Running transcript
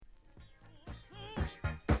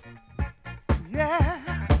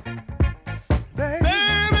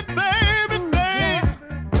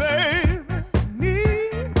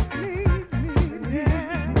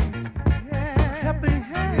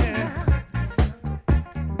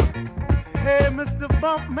Mr.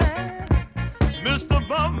 Bumpman, Mr.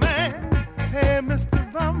 Bumpman, hey, Mr.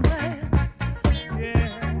 Bumpman, yeah.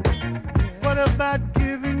 What about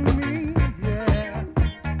giving me, yeah,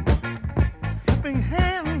 helping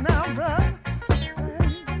hand now, brother?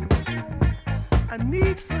 I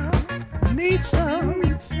need some, need some,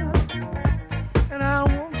 need some, and I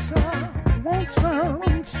want some, want some,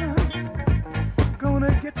 want some.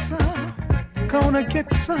 Gonna get some, gonna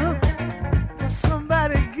get some.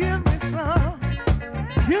 Somebody give me some,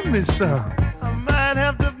 give me some. I might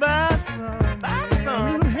have to buy some, buy some.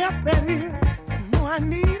 A little help that is. You know I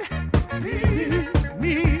need, need,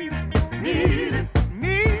 need, need, need,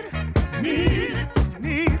 need, need, need,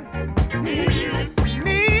 need, need,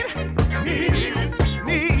 need,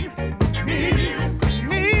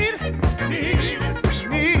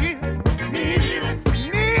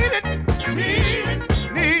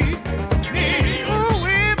 need, need, ooh,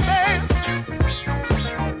 baby.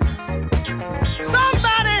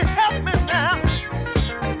 Somebody help me now.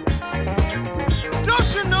 Don't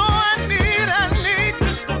you know I need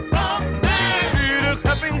Mr. Bumpman. Need a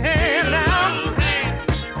helping hand now.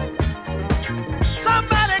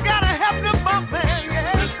 Somebody gotta help the Bumpman,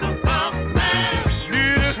 yeah. Mr. Bumpman.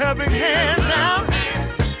 Need a helping hand now.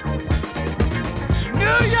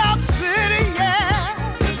 New York City, yeah.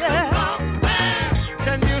 Mr. Bumpman.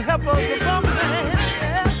 Can you help us, the Bumpman,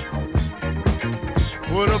 yeah?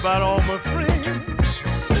 What about all my friends?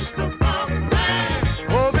 Mr. Bumpman.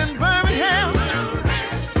 Over in Birmingham,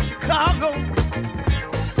 Chicago,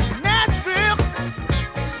 Nashville,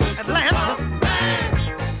 Atlanta,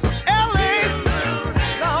 LA,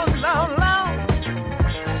 long, long, long.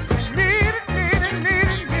 Need it, need it, need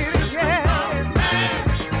it, need it, yeah.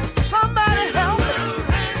 Somebody help me.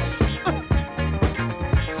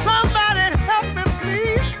 Somebody help me,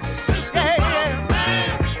 please. Yeah, yeah.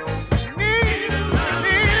 Need it,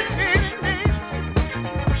 need it, need it, need it.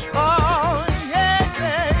 Oh, yeah,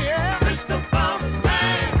 yeah, yeah. Mr.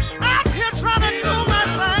 Bumpman. I'm here trying to do my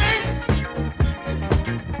thing.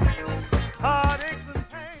 Heartaches and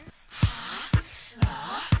pain.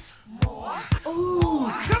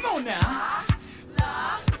 Ooh, come on now.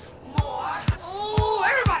 Ooh,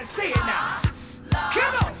 everybody say it now.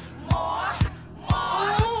 Come on.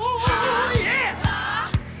 Ooh, yeah.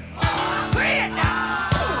 Say it now.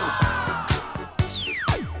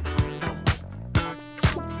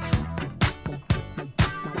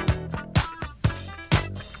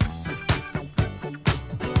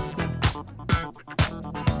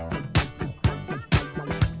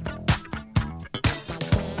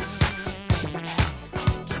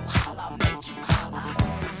 Holla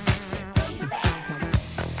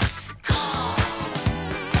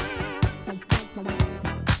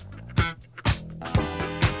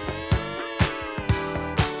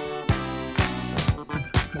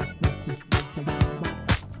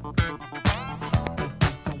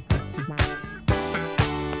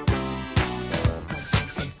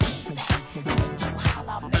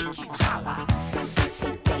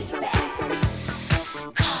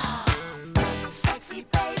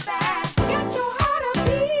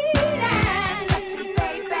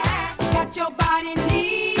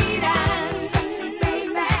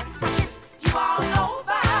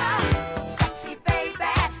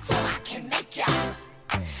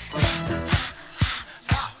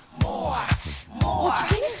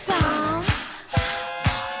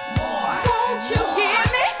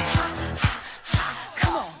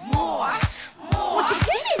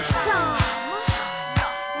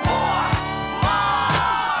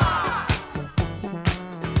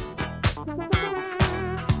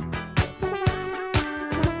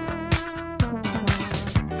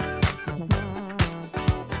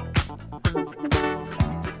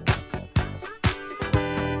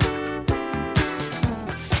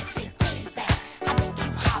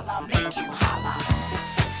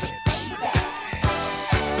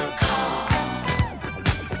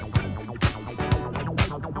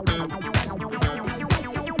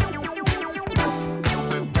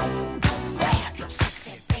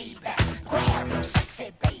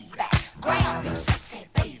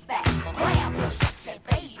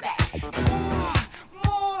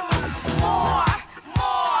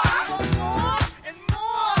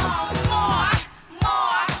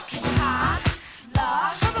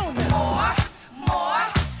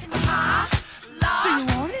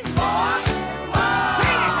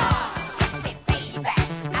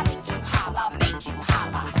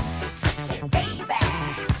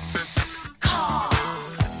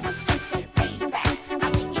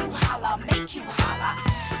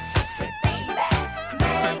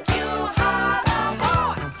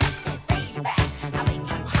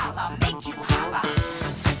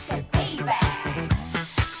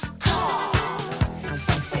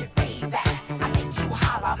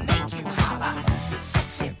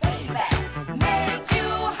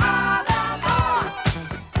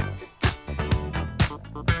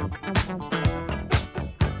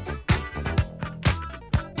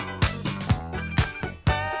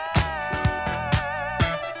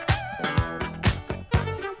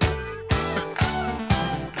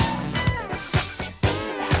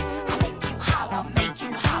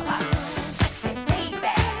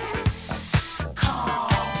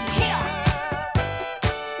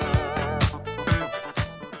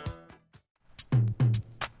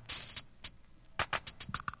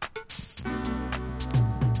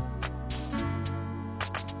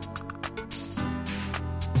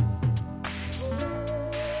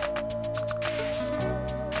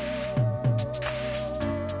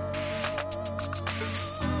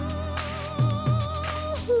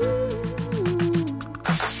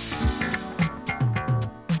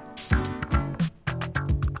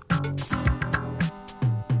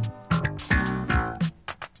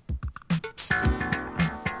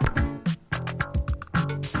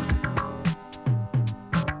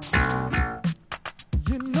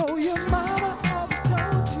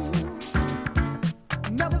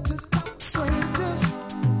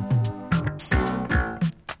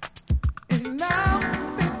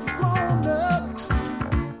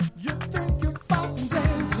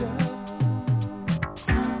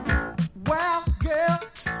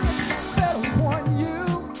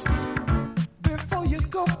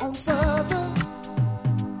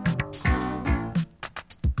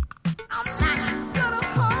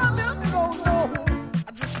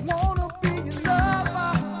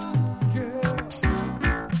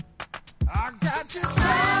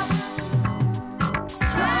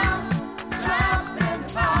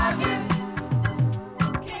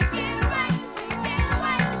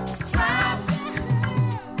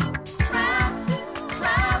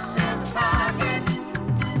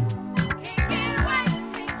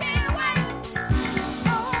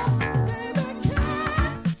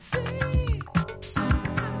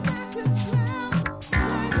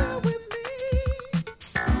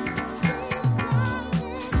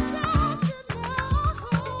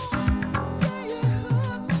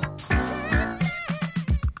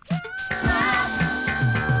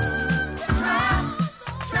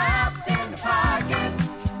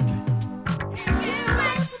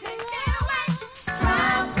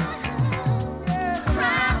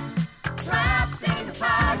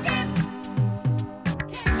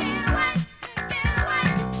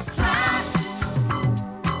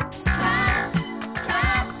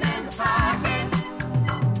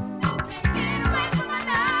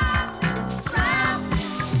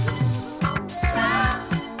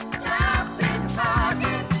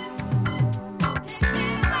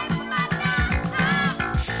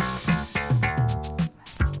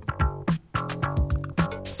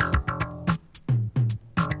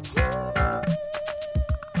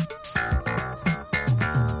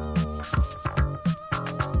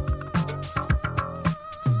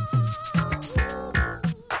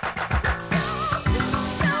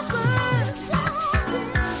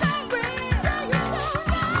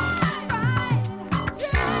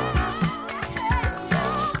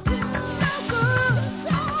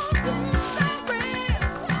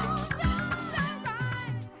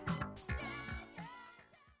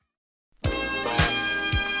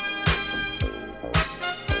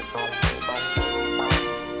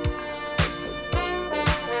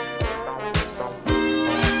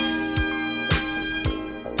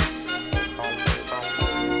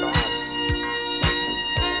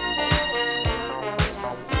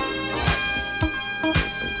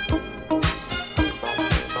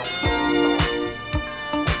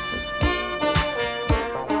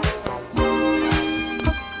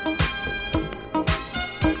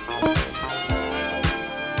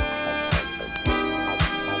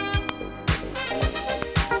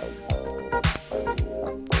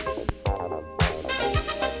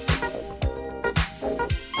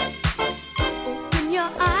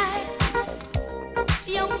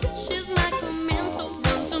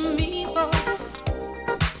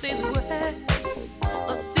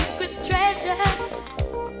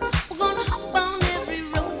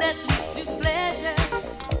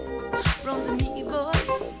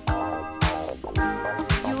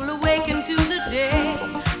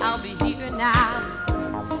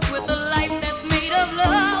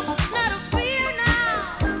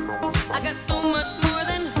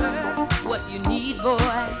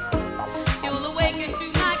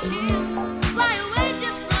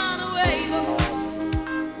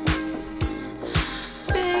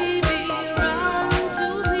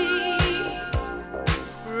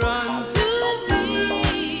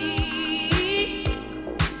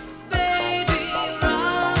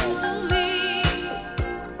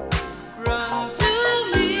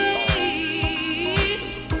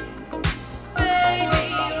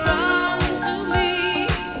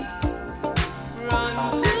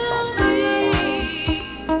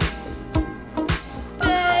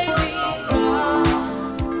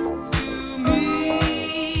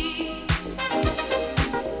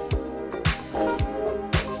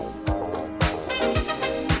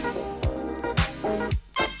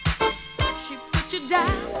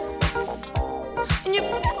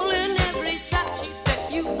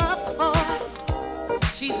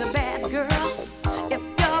a bad girl. If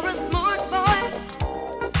you're a smart boy,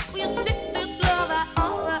 will you take this love I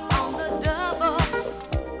offer on the double?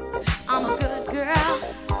 I'm a good girl.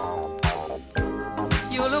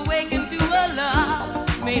 You'll awaken to a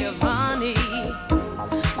love made of honey.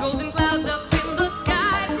 Golden clouds up in the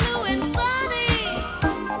sky, blue and sunny,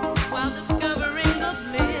 while discovering the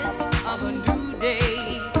bliss of a new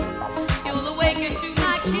day. You'll awaken to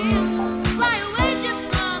my kiss, fly away, just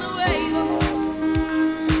run away.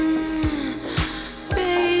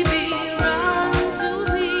 Baby, run to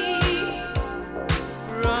me,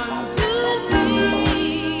 run to me.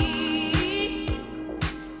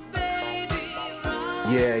 Baby,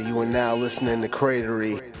 run. Yeah, you are now listening to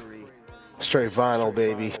CRATERY. Straight vinyl,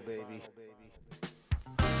 baby.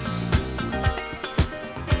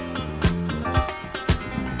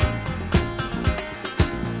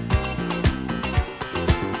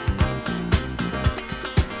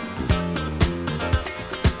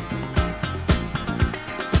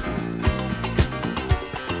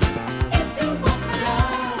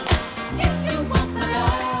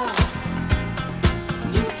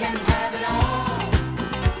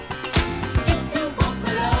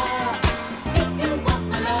 If you want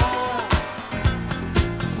my love,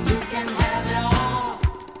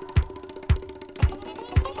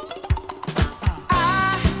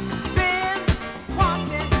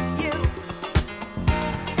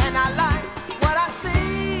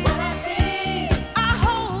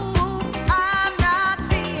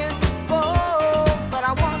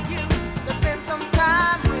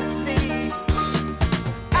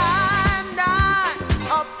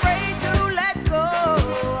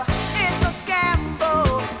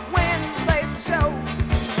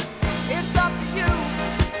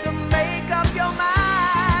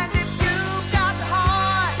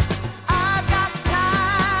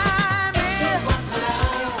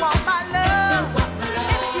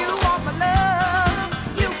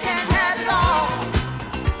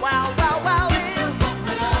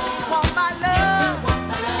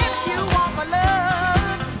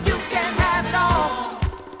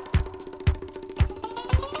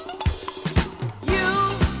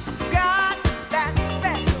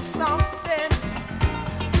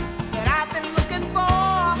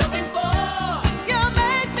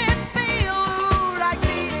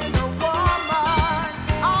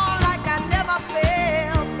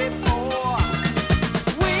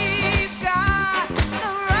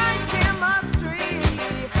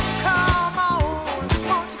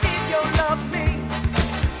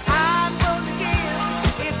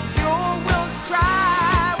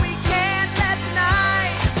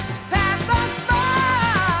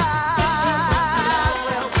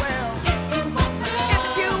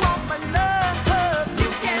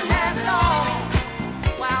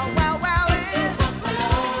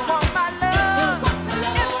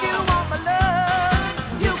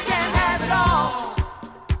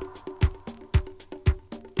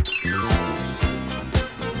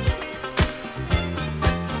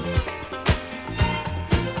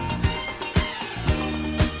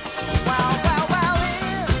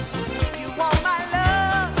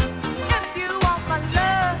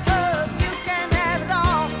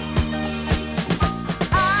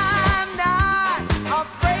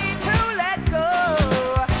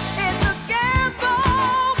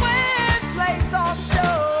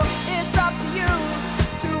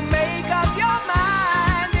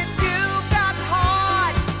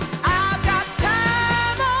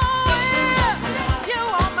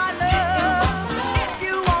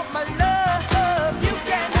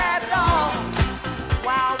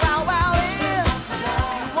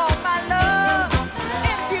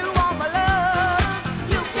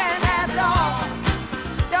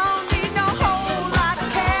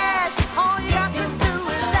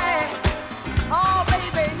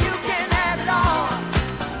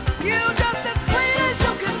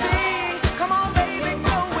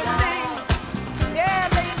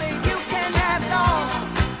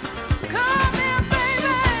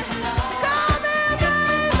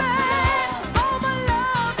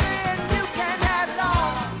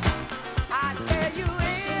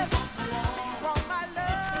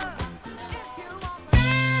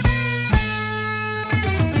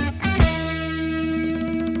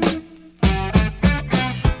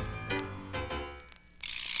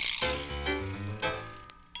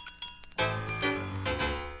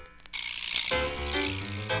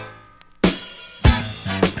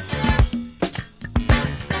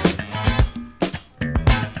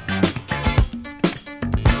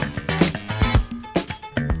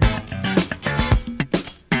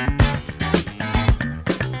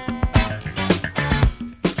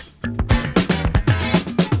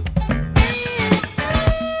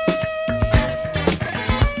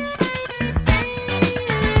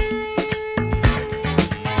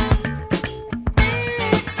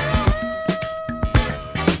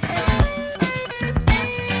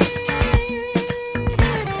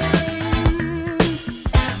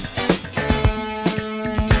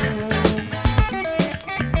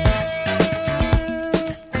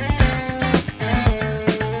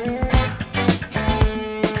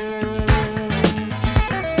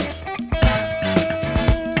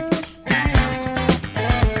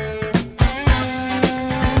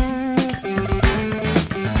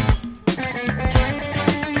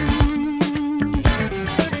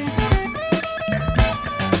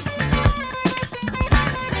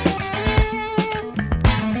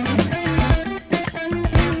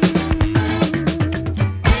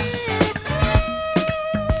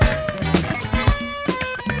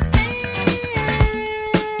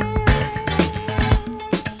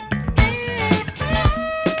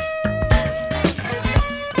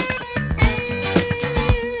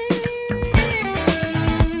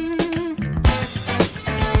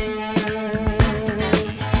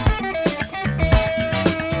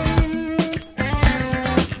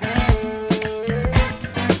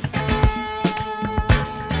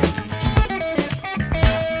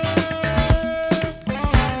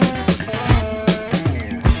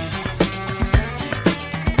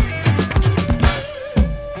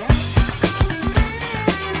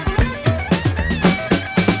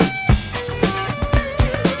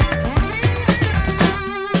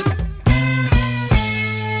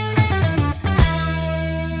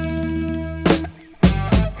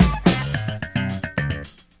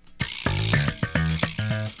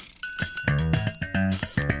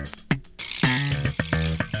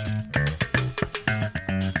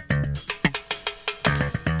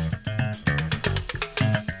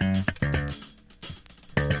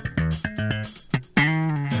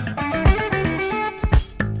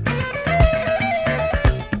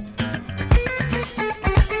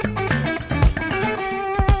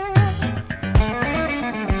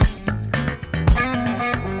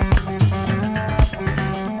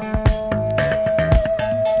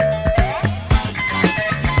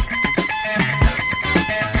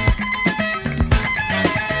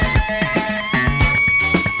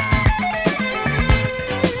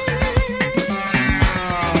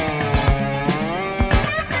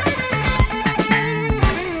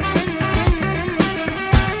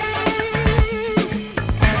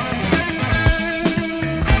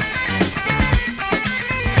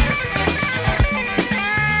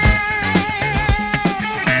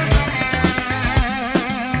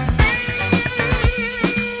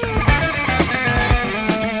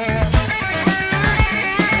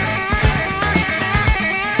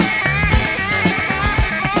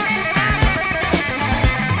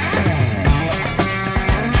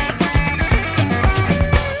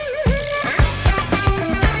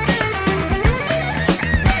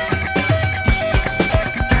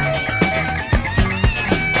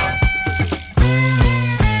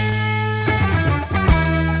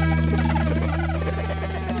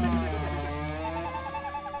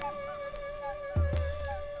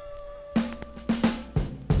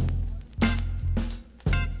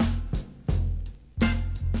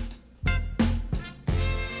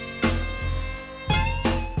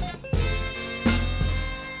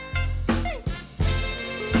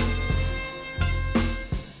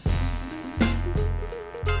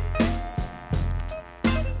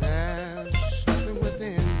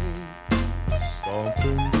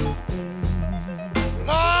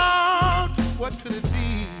 what could it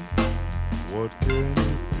be? What can it be?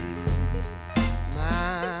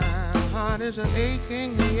 My heart is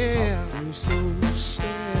aching, yeah. I feel so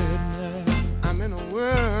sad now. I'm in a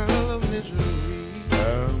world of misery.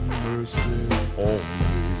 Have mercy on me.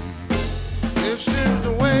 This is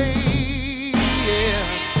the way, yeah.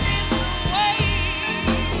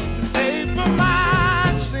 To pay for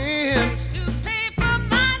my sins. To pay for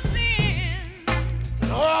my sins.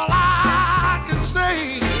 And all I can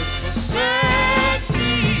say is a sad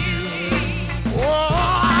feeling. All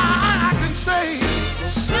I can say is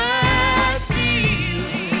a sad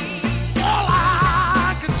feeling. All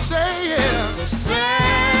I can say is a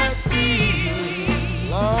sad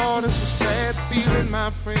feeling. Lord, it's a sad feeling, my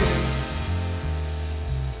friend.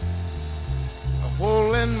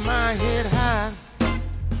 Holding my head high.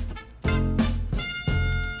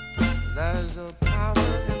 There's a power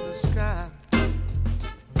in the sky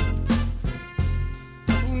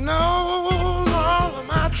who knows all of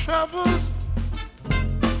my troubles,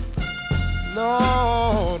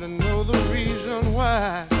 Lord, and know the reason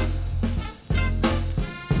why.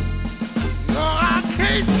 No, I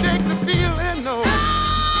can't shake the feeling, no.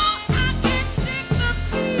 I can't shake the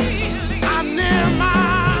feeling. I'm near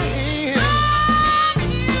my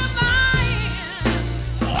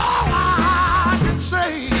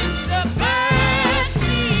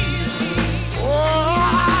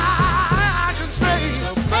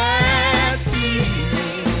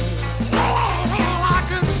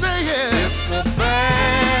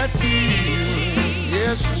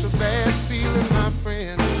it's a bad feeling, my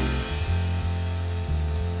friend.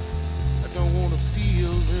 I don't want to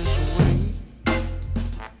feel this way.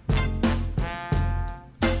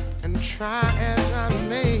 And try as I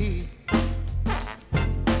may,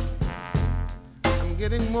 I'm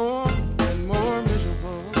getting more and more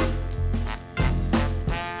miserable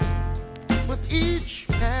with each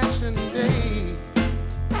passing day.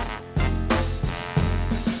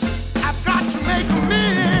 I've got to make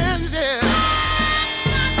amends, yeah.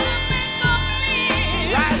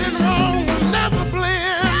 Right and wrong will never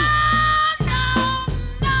blend. No.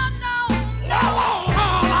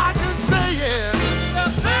 All I can say is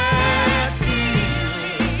The bad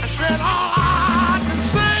I said all I can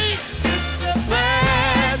say is the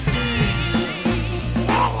bad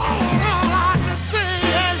all I can say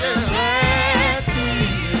is bad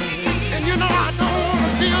and you know I don't want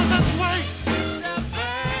to feel this way. the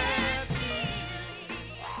bad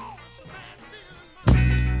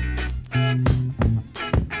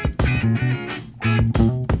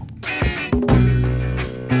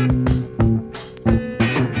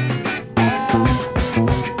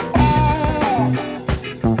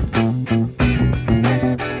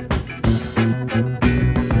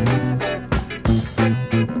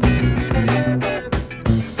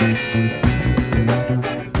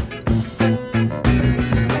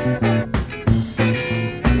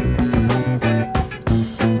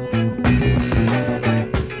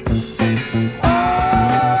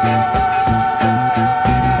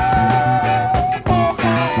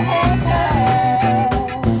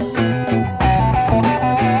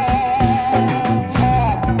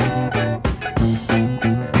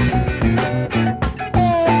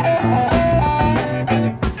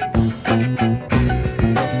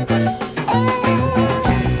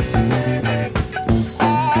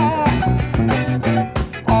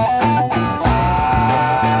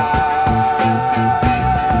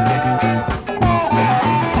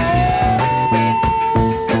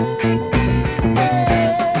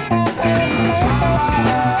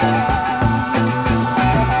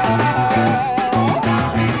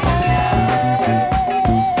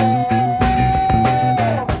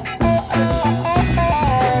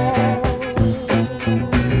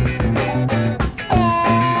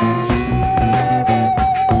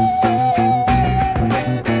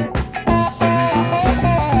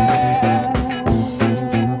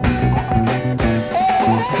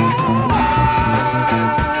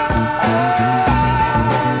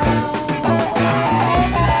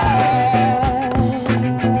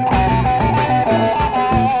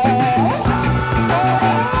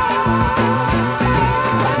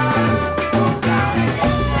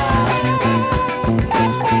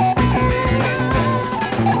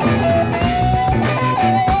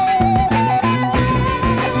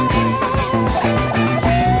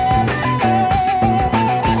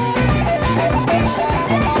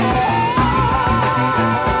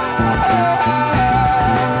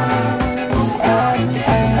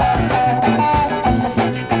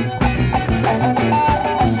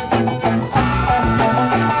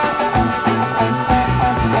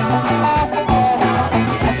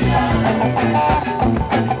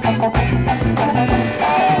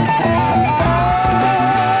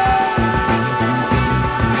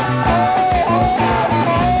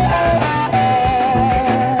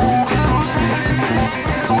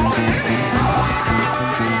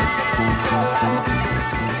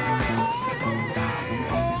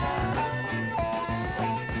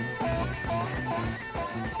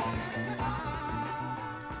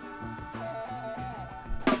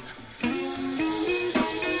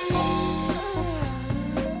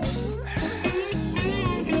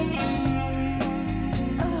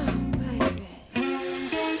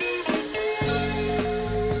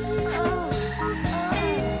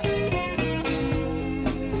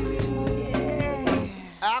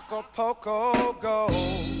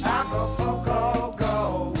Acapulco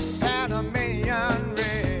gold, Panamanian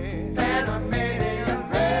red, Panamanian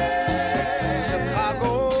red,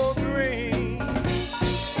 Chicago green.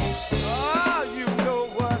 Oh, you know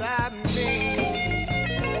what I mean.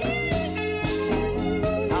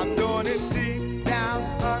 I'm doing it deep down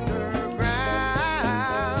underground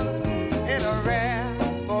in a rare,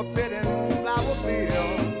 forbidden flower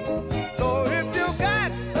field. So if you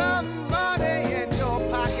got some money in your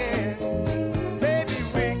pocket, baby,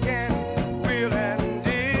 we can wheel and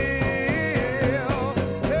deal.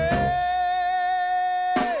 Hey,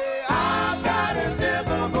 I've got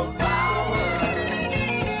invisible flowers.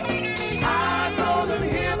 I know them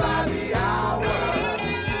here by the hour.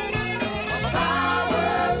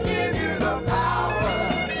 Flowers give you the power,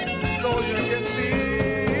 so you can see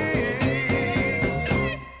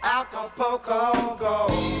Acapulco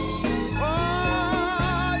gold.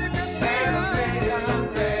 Oh, you can see Panamanian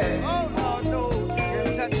red. Oh, Lord knows you can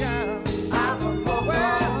touch down. Acapulco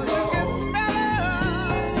gold. You can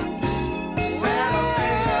smell it.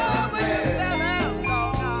 Panamanian red. No,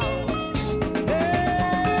 no.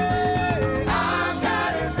 Hey, I've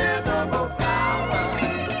got invisible flowers.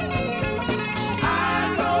 I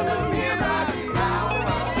know them here by the hour.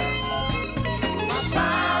 My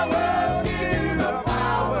flowers give you the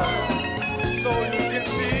power, so you can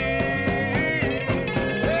see.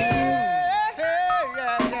 Hey,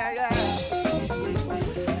 yeah, yeah, yeah.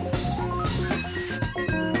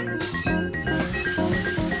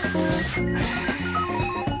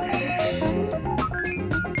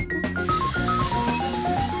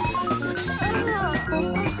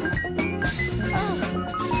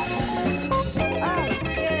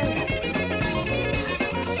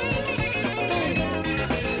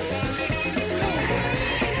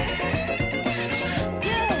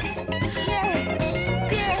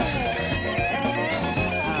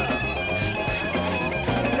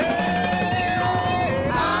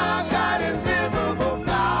 I've got invisible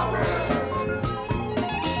flowers.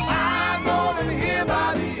 I know them here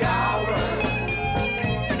by the hour.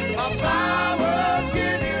 My flowers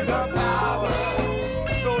give you the power,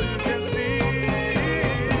 so you can see.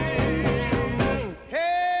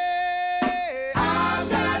 Hey, I've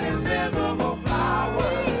got invisible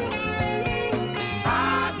flowers. I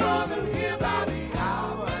know them here by the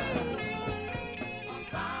hour. My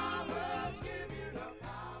flowers give you the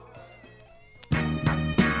power.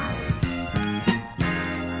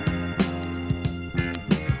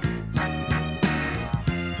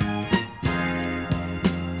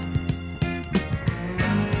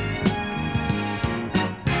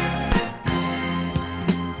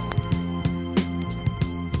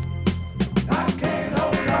 I can't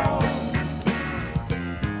hold on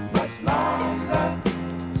much longer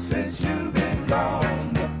since you've been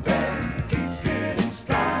gone. The pain keeps getting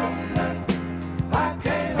stronger. I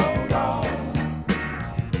can't hold on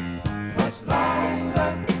much longer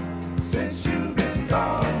since you've been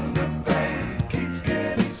gone. The pain keeps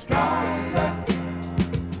getting stronger.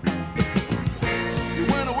 You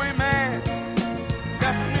went away, man,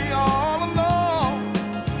 left me all alone.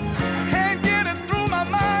 Can't get it through my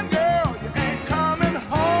mind, girl, you ain't coming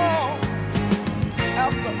home.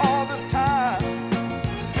 After all this time,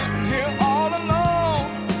 sitting here all alone,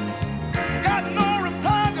 got no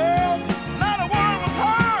reply, girl, not a word was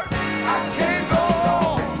heard. I can't go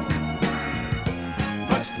on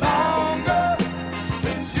much longer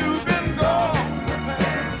since you've been gone. The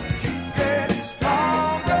pain keeps getting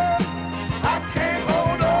stronger. I can't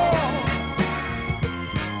hold on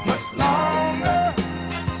much longer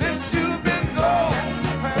since you've been gone.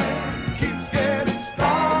 The pain keeps getting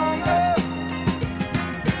stronger.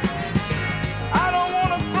 I don't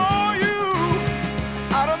wanna throw you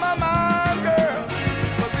out of my mind, girl,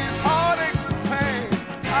 but these heartaches and pain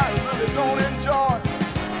I really don't enjoy.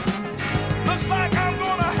 Looks like I'm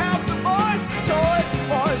gonna have to voice a choice,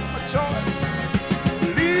 voice my choice.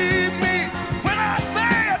 Believe me when I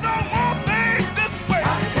say I don't want things this way. I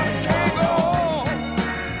can't go on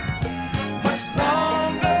much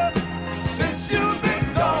longer since you've been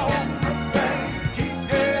gone. The pain keeps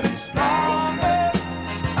getting stronger.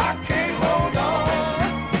 I can't hold on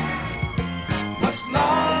much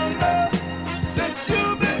longer since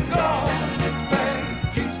you've been gone. The pain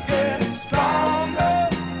keeps getting stronger.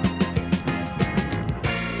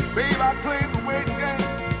 Babe, I played the waiting game,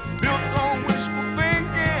 built on wishful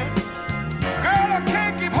thinking. Girl, I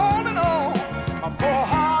can't keep holding on. My poor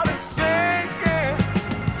heart is sinking.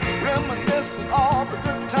 Reminiscing all the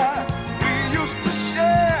good times we used to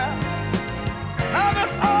share. Now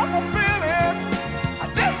this awful feeling I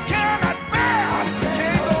just cannot bear. I just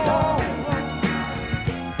can't go on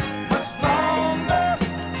much longer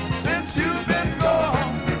since you've been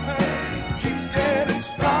gone. The pain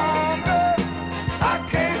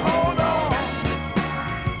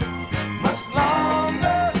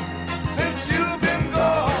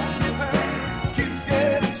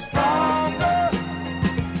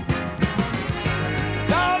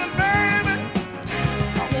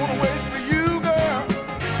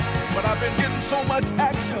much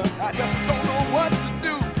action, I just don't know what to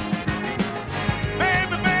do.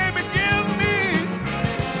 Baby, baby, give me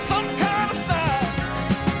some kind of sign.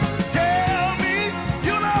 Tell me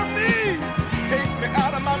you love me. Take me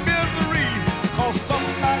out of my misery. 'Cause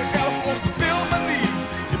somebody else wants to fill my needs.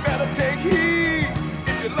 You better take heed.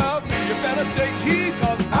 If you love me, you better take heed.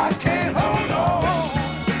 'Cause I can't hold on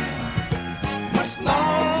much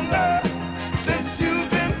longer. Since you've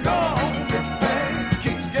been gone, the pain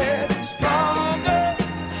keeps getting stronger.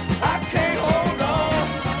 I can't hold on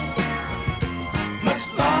much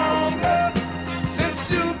longer. Since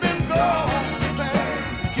you've been gone, the pain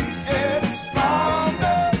keeps getting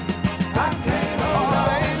stronger. I can't hold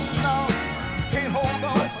on, no, can't hold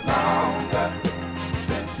on much longer.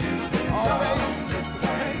 Since you've been gone, the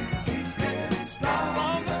pain keeps getting stronger.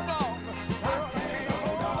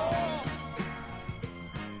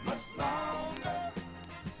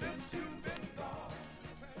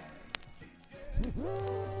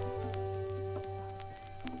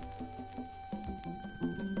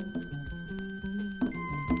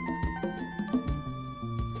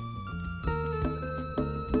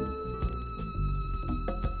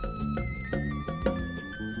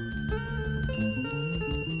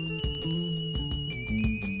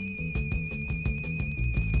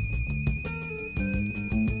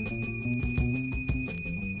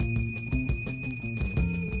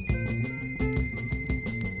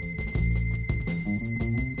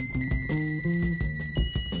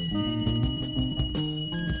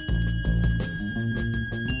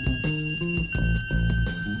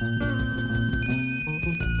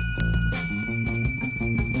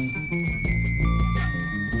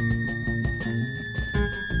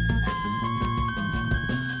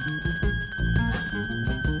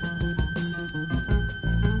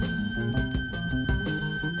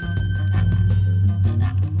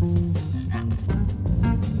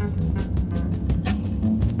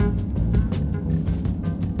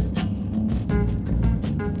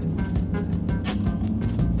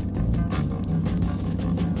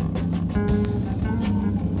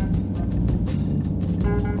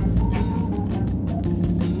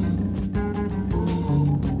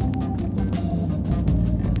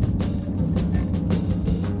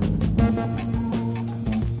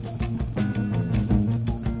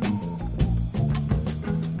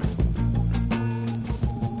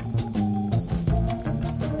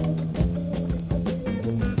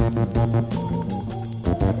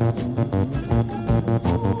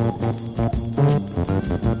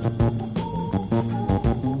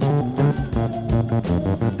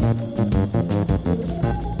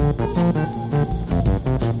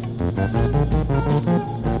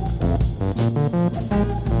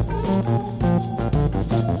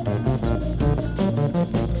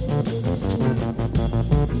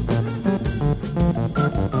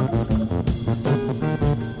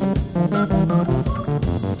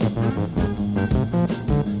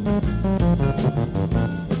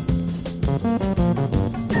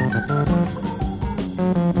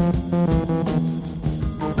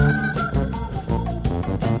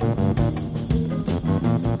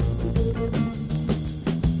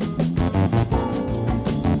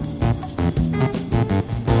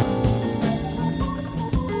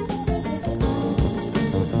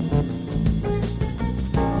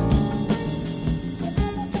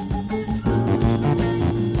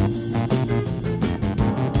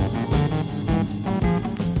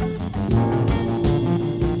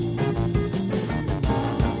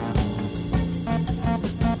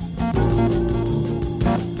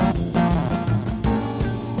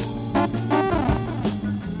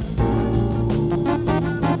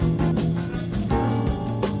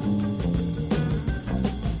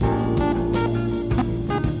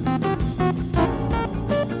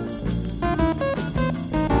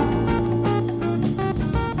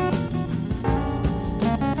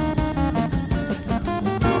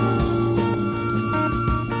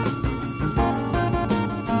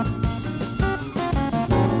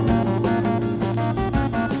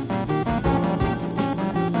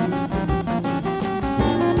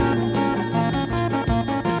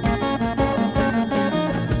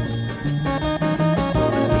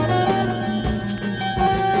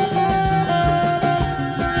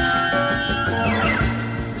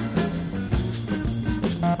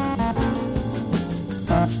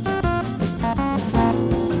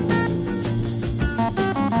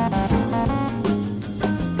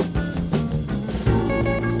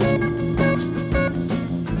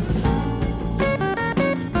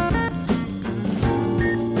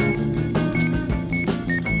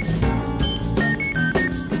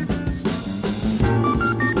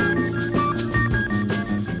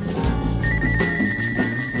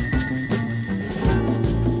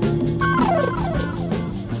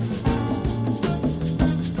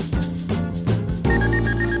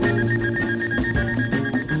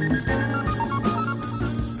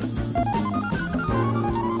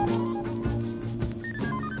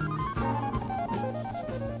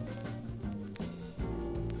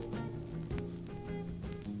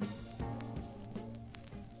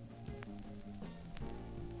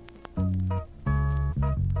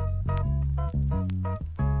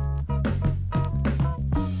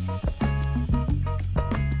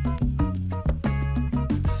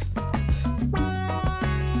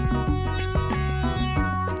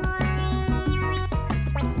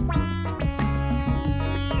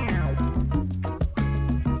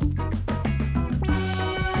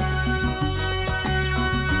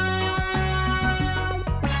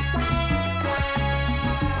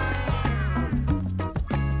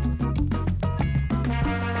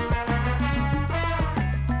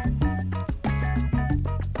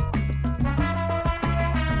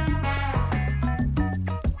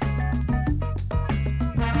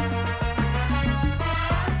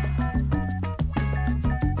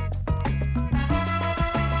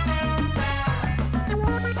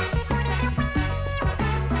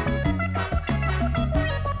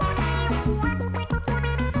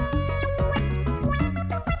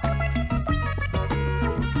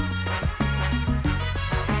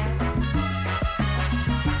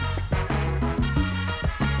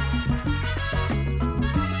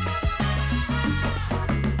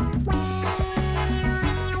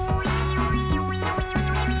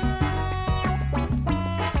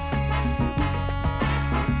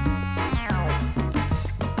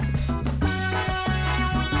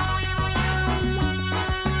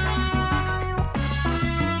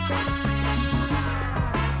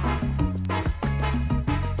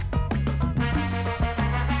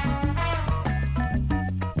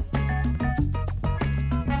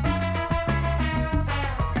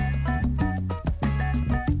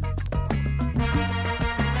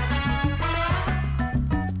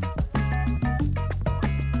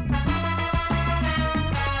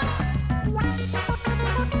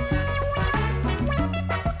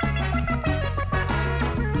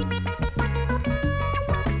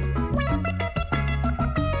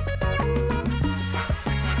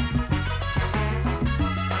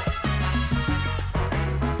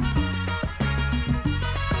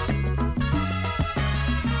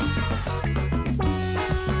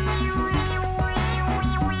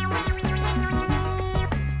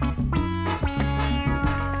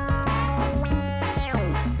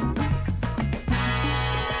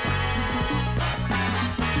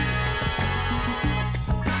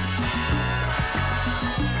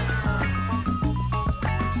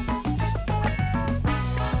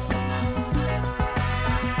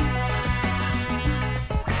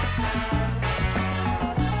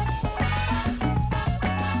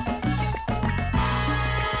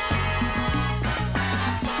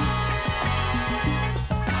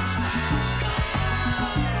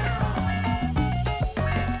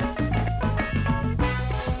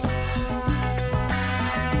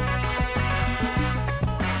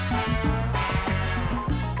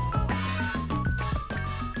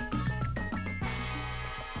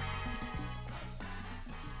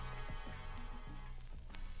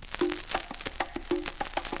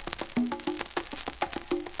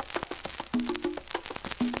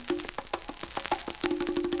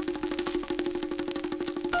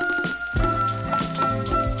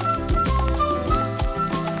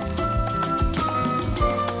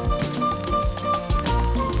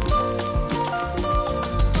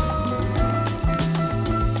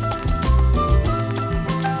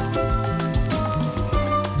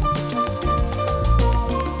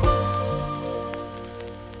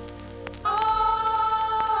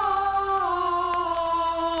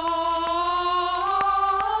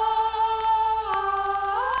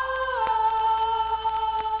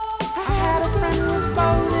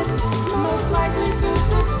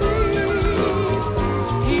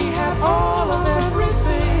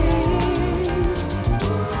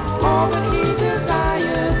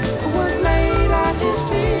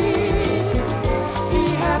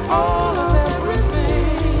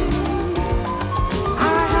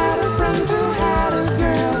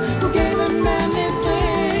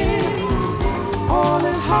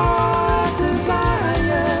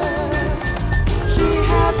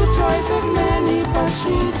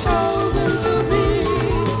 she chosen to be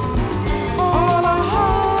all our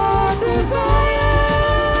heart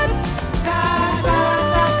desired. Da da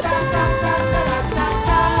da da da da da da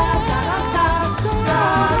da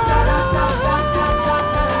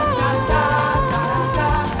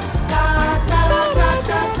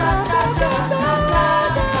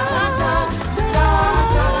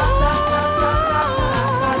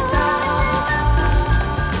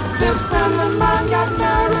This friend of mine got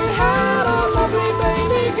married, had a lovely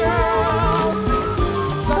baby girl.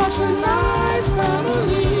 Such a nice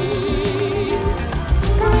family.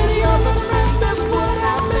 For any other friend, this would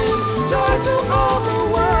have been joy to all the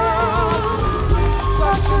world.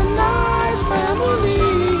 Such a nice family.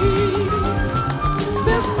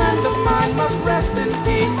 This friend of mine must rest in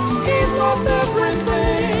peace. He's lost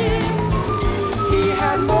everything. He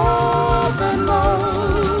had more than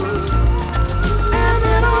most. And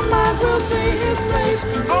in our minds we'll see his face,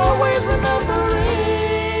 always remembering.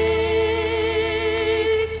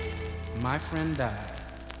 My friend died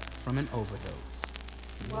from an overdose.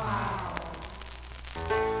 Wow.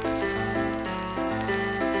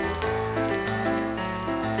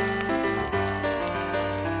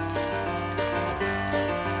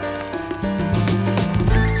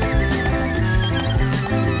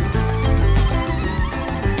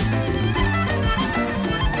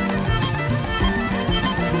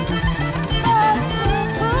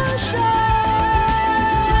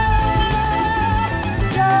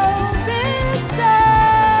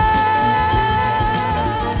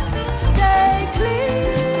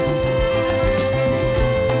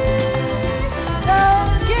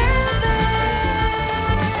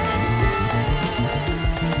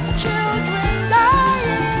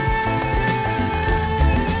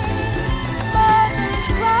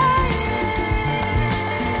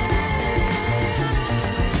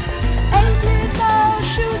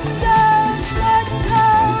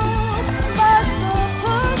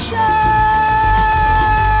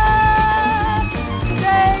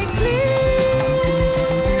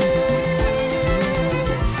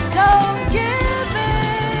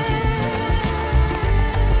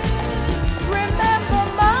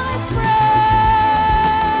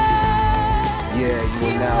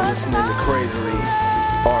 Listening to CRATERY,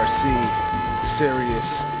 RC,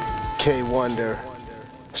 Sirius, K Wonder,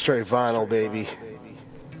 straight vinyl, baby.